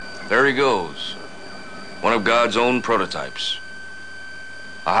There he goes. One of God's own prototypes.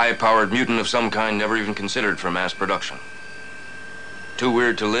 A high-powered mutant of some kind never even considered for mass production. Too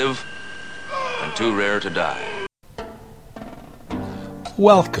weird to live, and too rare to die.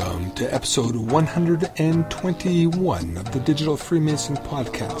 Welcome to episode 121 of the Digital Freemason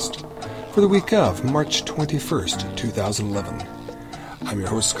Podcast for the week of March 21st, 2011. I'm your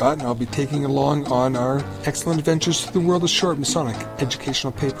host, Scott, and I'll be taking along on our excellent adventures through the world of short Masonic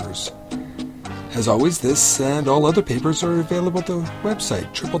educational papers. As always, this and all other papers are available at the website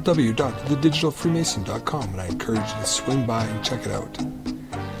www.thedigitalfreemason.com, and I encourage you to swing by and check it out.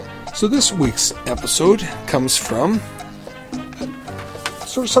 So this week's episode comes from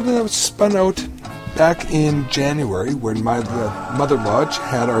sort of something that was spun out back in January when my Mother Lodge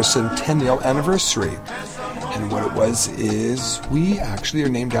had our centennial anniversary. And what it was is we actually are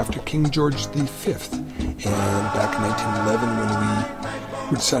named after King George V. And back in 1911 when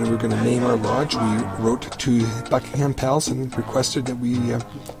we decided we were going to name our lodge, we wrote to Buckingham Palace and requested that we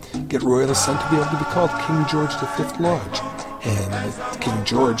get royal assent to be able to be called King George V Lodge. And King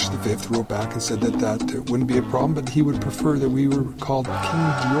George V wrote back and said that wouldn't be a problem, but he would prefer that we were called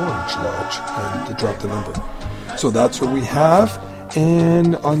King George Lodge, and to drop the number. So that's what we have.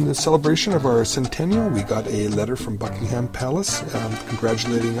 And on the celebration of our centennial, we got a letter from Buckingham Palace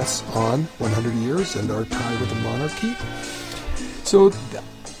congratulating us on 100 years and our tie with the monarchy. So that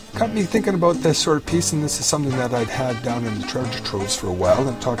got me thinking about this sort of piece, and this is something that I'd had down in the treasure troves for a while,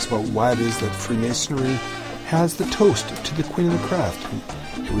 and it talks about why it is that Freemasonry has the toast to the Queen of the Craft.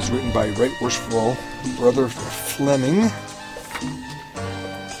 It was written by Right Worshipful Brother Fleming.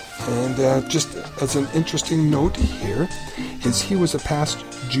 And just as an interesting note here, is he was a past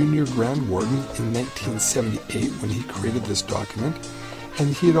junior Grand Warden in 1978 when he created this document,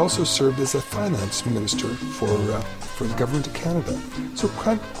 and he had also served as a finance minister for the government of Canada. So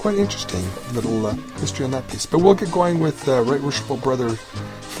quite interesting little history on that piece. But we'll get going with Right Worshipful Brother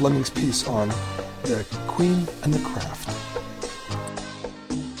Fleming's piece on the Queen and the Craft.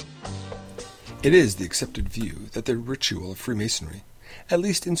 It is the accepted view that the ritual of Freemasonry, at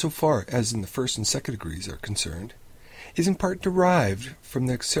least insofar as in the first and second degrees are concerned, is in part derived from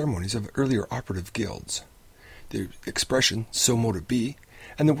the ceremonies of earlier operative guilds. The expression, so mote it be,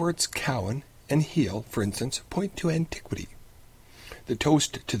 and the words cowan and heel, for instance, point to antiquity. The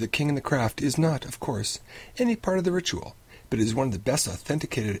toast to the King and the Craft is not, of course, any part of the ritual, but is one of the best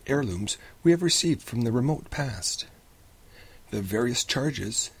authenticated heirlooms we have received from the remote past. The various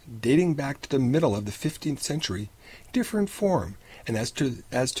charges, dating back to the middle of the 15th century, differ in form and as to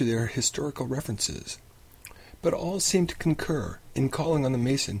their historical references, but all seem to concur in calling on the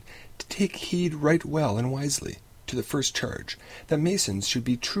Mason to take heed right well and wisely to the first charge, that Masons should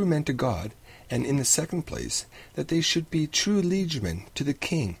be true men to God, and in the second place, that they should be true liegemen to the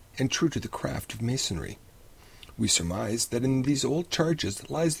King and true to the craft of Masonry. We surmise that in these old charges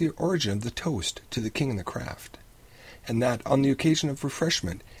lies the origin of the toast to the King and the Craft, and that on the occasion of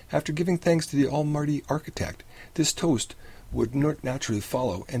refreshment, after giving thanks to the Almighty Architect, this toast would naturally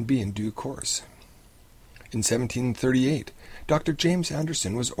follow and be in due course. In 1738, Dr. James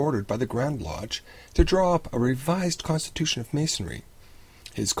Anderson was ordered by the Grand Lodge to draw up a revised constitution of Masonry.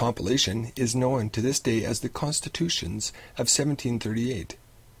 His compilation is known to this day as the Constitutions of 1738.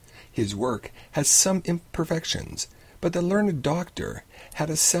 His work has some imperfections, but the learned doctor had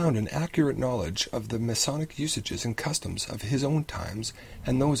a sound and accurate knowledge of the Masonic usages and customs of his own times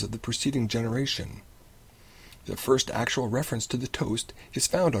and those of the preceding generation. The first actual reference to the toast is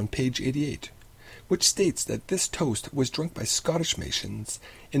found on page 88, which states that this toast was drunk by Scottish Masons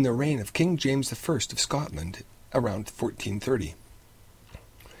in the reign of King James I of Scotland around 1430.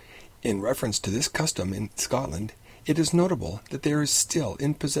 In reference to this custom in Scotland, it is notable that there is still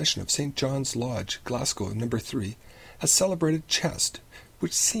in possession of St. John's Lodge, Glasgow, No. 3, a celebrated chest,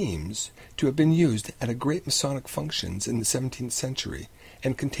 which seems to have been used at a great Masonic functions in the 17th century,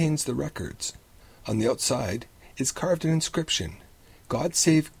 and contains the records. On the outside is carved an inscription, God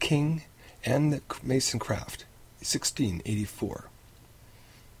Save King and the Mason Craft, 1684.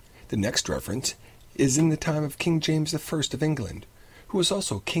 The next reference is in the time of King James I of England, who was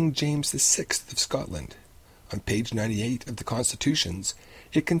also King James VI of Scotland. On page 98 of the Constitutions,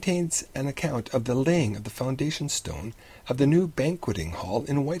 it contains an account of the laying of the foundation stone of the new banqueting hall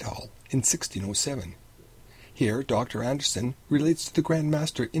in Whitehall in 1607. Here Dr. Anderson relates to the Grand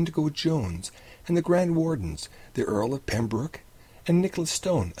Master Indigo Jones and the Grand Wardens, the Earl of Pembroke, and Nicholas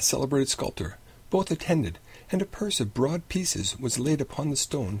Stone, a celebrated sculptor. Both attended, and a purse of broad pieces was laid upon the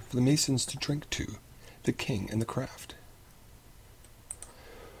stone for the Masons to drink to, the King and the Craft.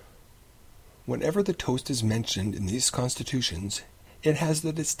 Whenever the toast is mentioned in these constitutions, it has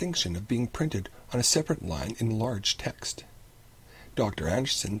the distinction of being printed on a separate line in large text. Dr.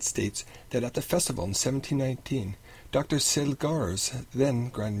 Anderson states that at the festival in 1719, Dr. Selgar's, then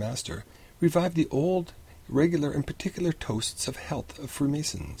Grand Master, revived the old, regular, and particular toasts of health of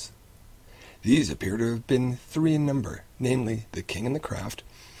Freemasons. These appear to have been three in number, namely the King and the Craft,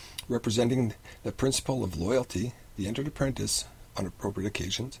 representing the principle of loyalty, the entered apprentice, on appropriate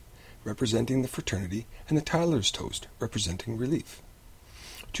occasions, representing the fraternity, and the Tyler's Toast, representing relief.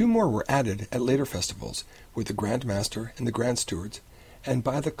 Two more were added at later festivals, with the Grand Master and the Grand Stewards, and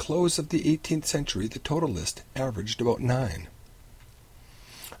by the close of the 18th century the total list averaged about 9.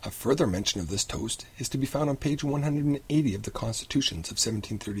 A further mention of this toast is to be found on page 180 of the Constitutions of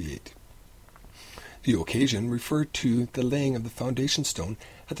 1738. The occasion referred to the laying of the foundation stone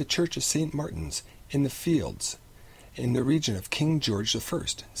at the Church of St. Martin's in the Fields, in the region of King George I,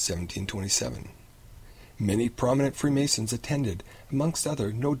 1727. Many prominent Freemasons attended, amongst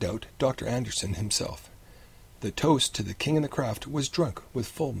other, no doubt, Dr. Anderson himself. The toast to the King and the Craft was drunk with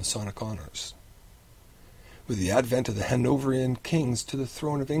full Masonic honors. With the advent of the Hanoverian kings to the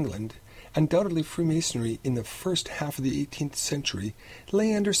throne of England, undoubtedly Freemasonry in the first half of the 18th century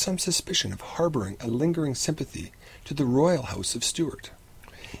lay under some suspicion of harboring a lingering sympathy to the royal house of Stuart.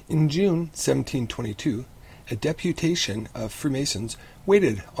 In June 1722, a deputation of Freemasons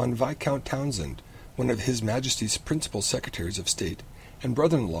waited on Viscount Townsend, one of His Majesty's principal secretaries of state, and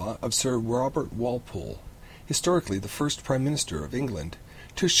brother-in-law of Sir Robert Walpole, historically the first Prime Minister of England,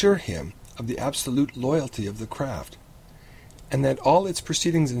 to assure him of the absolute loyalty of the craft, and that all its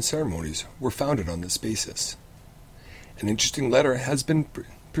proceedings and ceremonies were founded on this basis. An interesting letter has been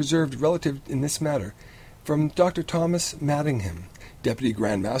preserved relative in this matter from Dr. Thomas Madingham, Deputy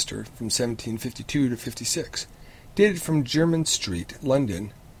Grand Master from 1752 to 56, dated from Jermyn Street,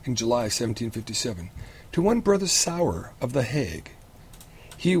 London, in July 1757, to one Brother Sauer of The Hague.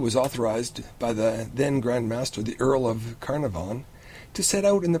 He was authorized by the then Grand Master, the Earl of Carnarvon, to set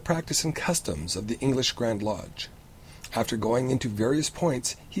out in the practice and customs of the English Grand Lodge. After going into various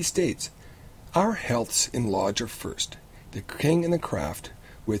points, he states, "Our healths in Lodge are first, the King and the Craft,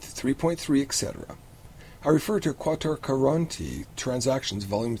 with 3.3, etc." I refer to Quator Coronti Transactions,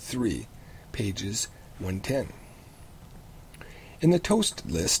 Volume 3, pages 110. In the toast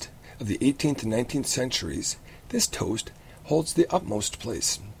list of the 18th and 19th centuries, this toast holds the utmost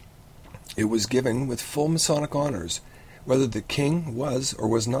place. It was given with full Masonic honors, whether the king was or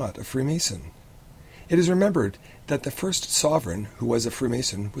was not a Freemason. It is remembered that the first sovereign who was a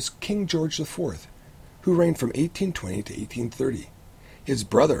Freemason was King George IV, who reigned from 1820 to 1830. His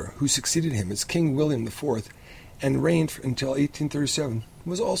brother, who succeeded him as King William IV and reigned until 1837,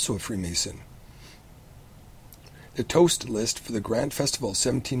 was also a Freemason. The toast list for the Grand Festival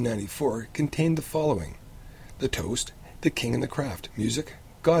 1794 contained the following: the toast, the King and the Craft, music,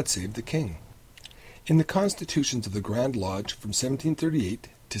 God Save the King. In the constitutions of the Grand Lodge from 1738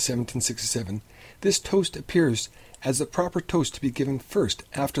 to 1767, this toast appears as the proper toast to be given first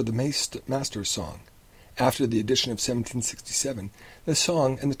after the Master's Song. After the edition of 1767, the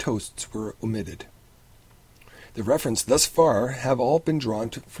song and the toasts were omitted. The reference thus far have all been drawn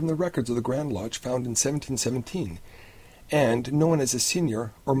from the records of the Grand Lodge found in 1717, and known as the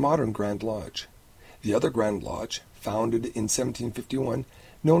Senior or Modern Grand Lodge. The other Grand Lodge, founded in 1751,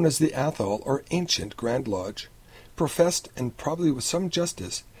 known as the Athol or Ancient Grand Lodge, professed, and probably with some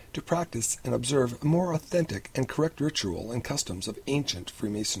justice, to practice and observe a more authentic and correct ritual and customs of ancient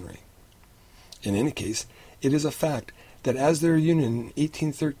Freemasonry. In any case, it is a fact that as their union in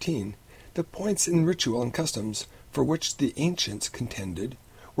 1813, the points in ritual and customs for which the ancients contended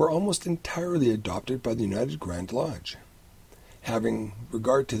were almost entirely adopted by the United Grand Lodge. Having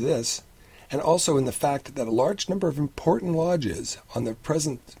regard to this, and also in the fact that a large number of important lodges on the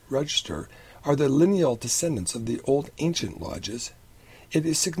present register are the lineal descendants of the old ancient lodges, it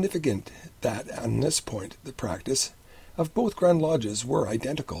is significant that, on this point, the practice of both Grand Lodges were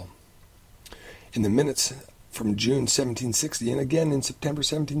identical. In the minutes from June 1760 and again in September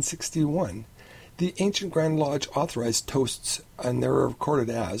 1761, the ancient Grand Lodge authorized toasts, and they were recorded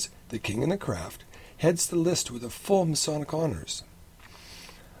as the King and the Craft, heads the list with a full Masonic honors.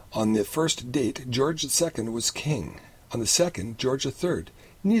 On the first date, George II was king. On the second, George III,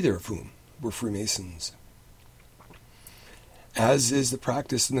 neither of whom were Freemasons. As is the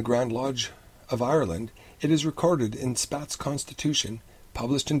practice in the Grand Lodge of Ireland, it is recorded in Spat's Constitution,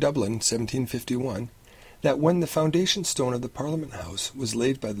 published in Dublin, 1751, that when the foundation stone of the Parliament House was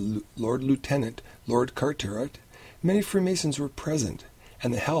laid by the Lord Lieutenant, Lord Carteret, many Freemasons were present,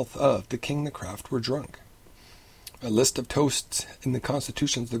 and the health of the King and the Craft were drunk. A list of toasts in the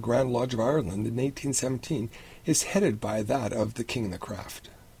constitutions of the Grand Lodge of Ireland in 1817 is headed by that of the King and the Craft.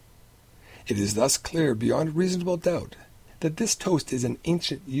 It is thus clear beyond reasonable doubt that this toast is an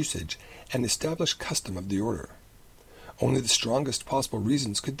ancient usage and established custom of the order. Only the strongest possible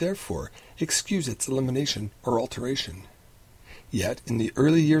reasons could therefore excuse its elimination or alteration. Yet, in the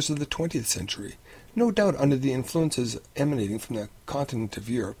early years of the 20th century, no doubt under the influences emanating from the continent of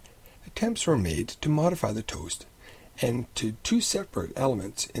Europe, attempts were made to modify the toast and to two separate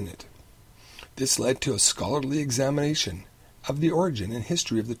elements in it. This led to a scholarly examination of the origin and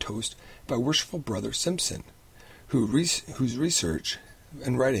history of the toast by worshipful Brother Simpson, whose research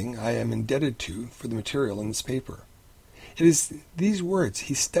and writing I am indebted to for the material in this paper. It is these words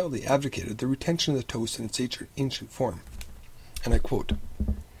he stoutly advocated the retention of the toast in its ancient form. And I quote,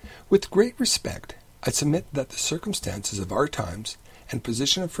 "With great respect, I submit that the circumstances of our times and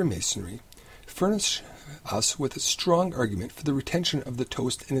position of Freemasonry furnish us with a strong argument for the retention of the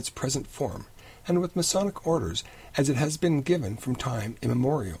toast in its present form, and with Masonic orders as it has been given from time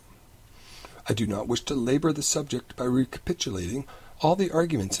immemorial. I do not wish to labor the subject by recapitulating all the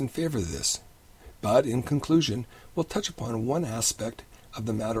arguments in favor of this, but in conclusion will touch upon one aspect of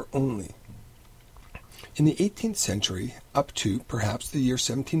the matter only. In the 18th century, up to perhaps the year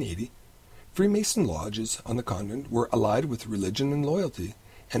 1780, Freemason lodges on the continent were allied with religion and loyalty,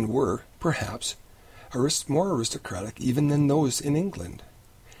 and were, perhaps, more aristocratic even than those in England.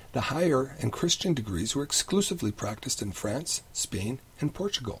 The higher and Christian degrees were exclusively practiced in France, Spain, and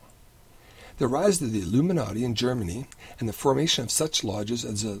Portugal. The rise of the Illuminati in Germany and the formation of such lodges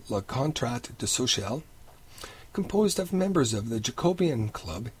as the La Contrat de Social, composed of members of the Jacobean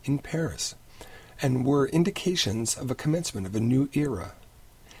Club in Paris, and were indications of a commencement of a new era.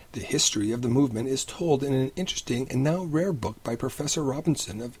 The history of the movement is told in an interesting and now rare book by Professor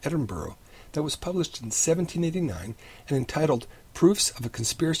Robinson of Edinburgh that was published in 1789 and entitled Proofs of a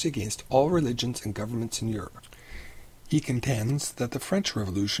Conspiracy Against All Religions and Governments in Europe. He contends that the French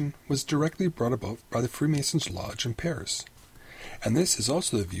Revolution was directly brought about by the Freemasons' Lodge in Paris, and this is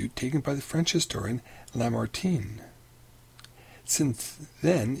also the view taken by the French historian Lamartine. Since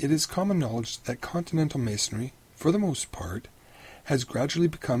then, it is common knowledge that continental Masonry, for the most part, has gradually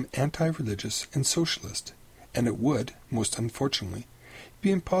become anti-religious and socialist, and it would, most unfortunately,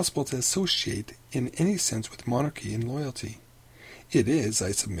 be impossible to associate in any sense with monarchy and loyalty. It is,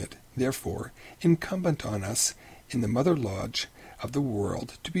 I submit, therefore, incumbent on us in the mother lodge of the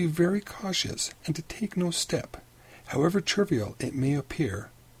world to be very cautious and to take no step, however trivial it may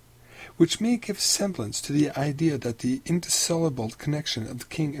appear, which may give semblance to the idea that the indissoluble connection of the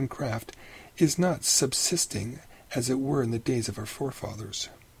king and craft is not subsisting as it were in the days of our forefathers.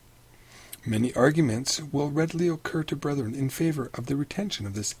 Many arguments will readily occur to brethren in favor of the retention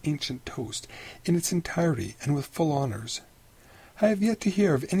of this ancient toast in its entirety and with full honors. I have yet to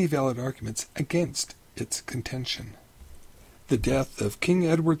hear of any valid arguments against its contention. The death of King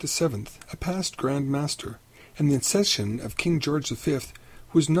Edward VII, a past Grand Master, and the accession of King George V, who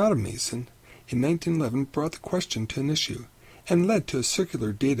was not a Mason, in 1911 brought the question to an issue, and led to a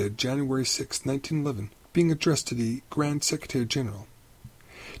circular dated January 6, 1911, being addressed to the Grand Secretary General.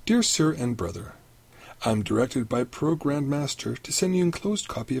 Dear Sir and Brother, I am directed by Pro Grand Master to send you enclosed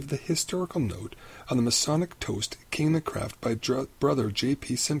copy of the historical note on the Masonic toast King and the Craft by Brother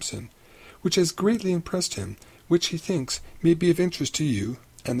J.P. Simpson, which has greatly impressed him, which he thinks may be of interest to you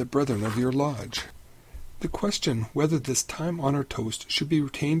and the brethren of your lodge. The question whether this time-honored toast should be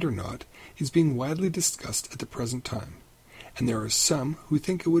retained or not is being widely discussed at the present time, and there are some who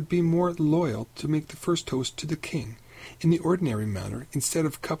think it would be more loyal to make the first toast to the king in the ordinary manner instead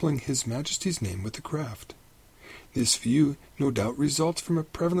of coupling His Majesty's name with the craft. This view no doubt results from a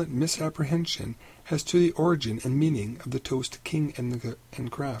prevalent misapprehension as to the origin and meaning of the toast king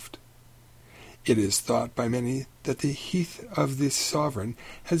and craft. It is thought by many that the heath of the sovereign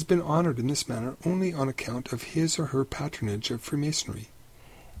has been honored in this manner only on account of his or her patronage of Freemasonry,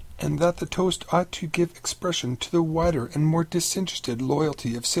 and that the toast ought to give expression to the wider and more disinterested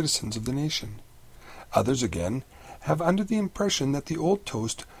loyalty of citizens of the nation. Others, again, have under the impression that the old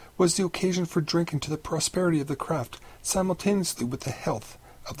toast was the occasion for drinking to the prosperity of the craft simultaneously with the health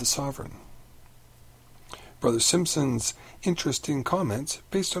of the sovereign. Brother Simpson's interesting comments,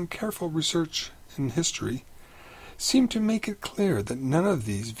 based on careful research and history, seem to make it clear that none of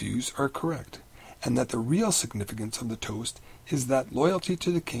these views are correct, and that the real significance of the toast is that loyalty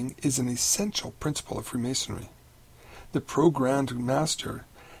to the king is an essential principle of Freemasonry. The Pro-Grand Master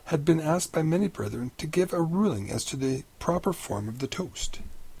had been asked by many brethren to give a ruling as to the proper form of the toast.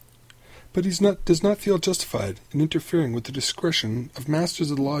 but he does not feel justified in interfering with the discretion of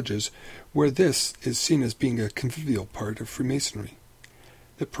masters of the lodges where this is seen as being a convivial part of Freemasonry.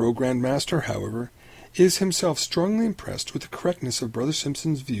 The Pro-Grand Master, however, is himself strongly impressed with the correctness of Brother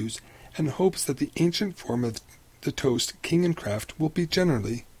Simpson's views and hopes that the ancient form of the toast King and Craft will be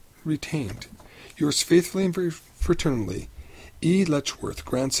generally retained. Yours faithfully and fraternally, E. Letchworth,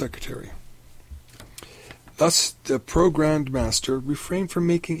 Grand Secretary. Thus, the Pro-Grand Master refrained from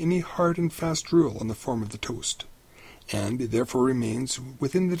making any hard and fast rule on the form of the toast, and it therefore remains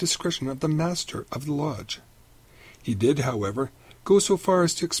within the discretion of the Master of the Lodge. He did, however, go so far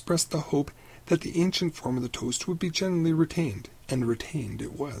as to express the hope that the ancient form of the toast would be generally retained, and retained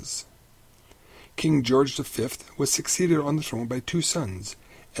it was. King George V was succeeded on the throne by two sons,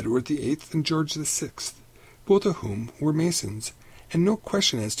 Edward VIII and George VI, both of whom were Masons, and no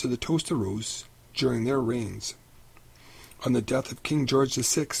question as to the toast arose during their reigns. On the death of King George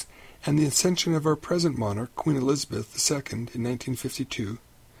VI and the ascension of our present monarch, Queen Elizabeth II, in 1952,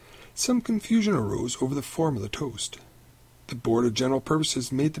 some confusion arose over the form of the toast. The Board of General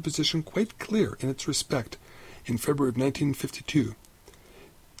Purposes made the position quite clear in its respect in February of 1952,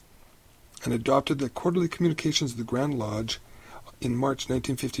 and adopted the quarterly communications of the Grand Lodge in March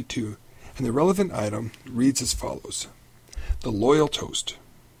 1952, and the relevant item reads as follows: The Loyal Toast.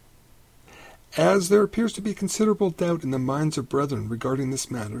 As there appears to be considerable doubt in the minds of brethren regarding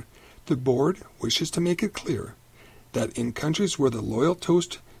this matter, the Board wishes to make it clear that in countries where the loyal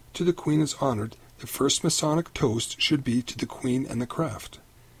toast to the Queen is honored, the first Masonic toast should be to the Queen and the Craft.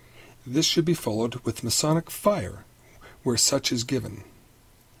 This should be followed with Masonic fire, where such is given.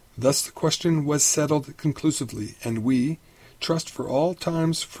 Thus the question was settled conclusively, and we trust for all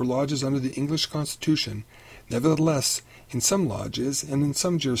times for lodges under the English Constitution. Nevertheless, in some lodges and in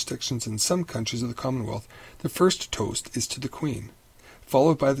some jurisdictions in some countries of the Commonwealth, the first toast is to the Queen,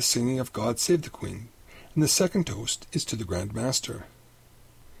 followed by the singing of God Save the Queen, and the second toast is to the Grand Master.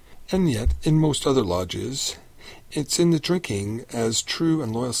 And yet, in most other lodges, it's in the drinking as true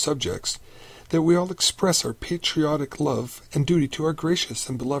and loyal subjects that we all express our patriotic love and duty to our gracious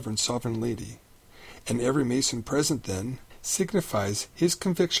and beloved Sovereign Lady, and every Mason present then signifies his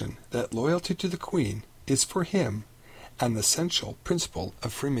conviction that loyalty to the Queen is for him an essential principle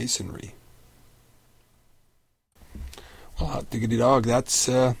of Freemasonry. Well, hot diggity dog, that's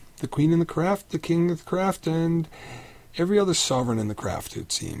the Queen in the Craft, the King of the Craft, and every other sovereign in the craft,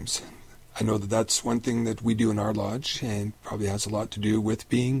 it seems. I know that that's one thing that we do in our lodge, and probably has a lot to do with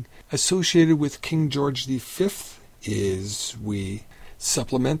being associated with King George V, is we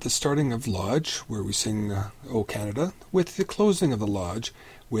supplement the starting of lodge, where we sing O Canada, with the closing of the lodge,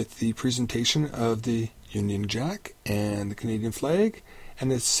 with the presentation of the Union Jack and the Canadian flag,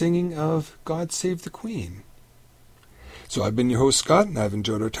 and the singing of God Save the Queen. So I've been your host, Scott, and I've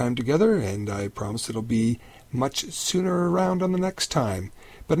enjoyed our time together, and I promise it'll be much sooner around on the next time.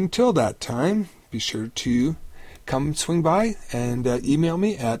 But until that time, be sure to come swing by and email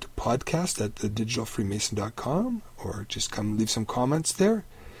me at podcast@thedigitalfreemason.com, or just come leave some comments there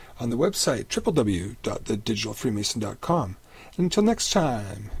on the website www.thedigitalfreemason.com. And until next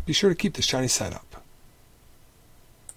time, be sure to keep the shiny side up.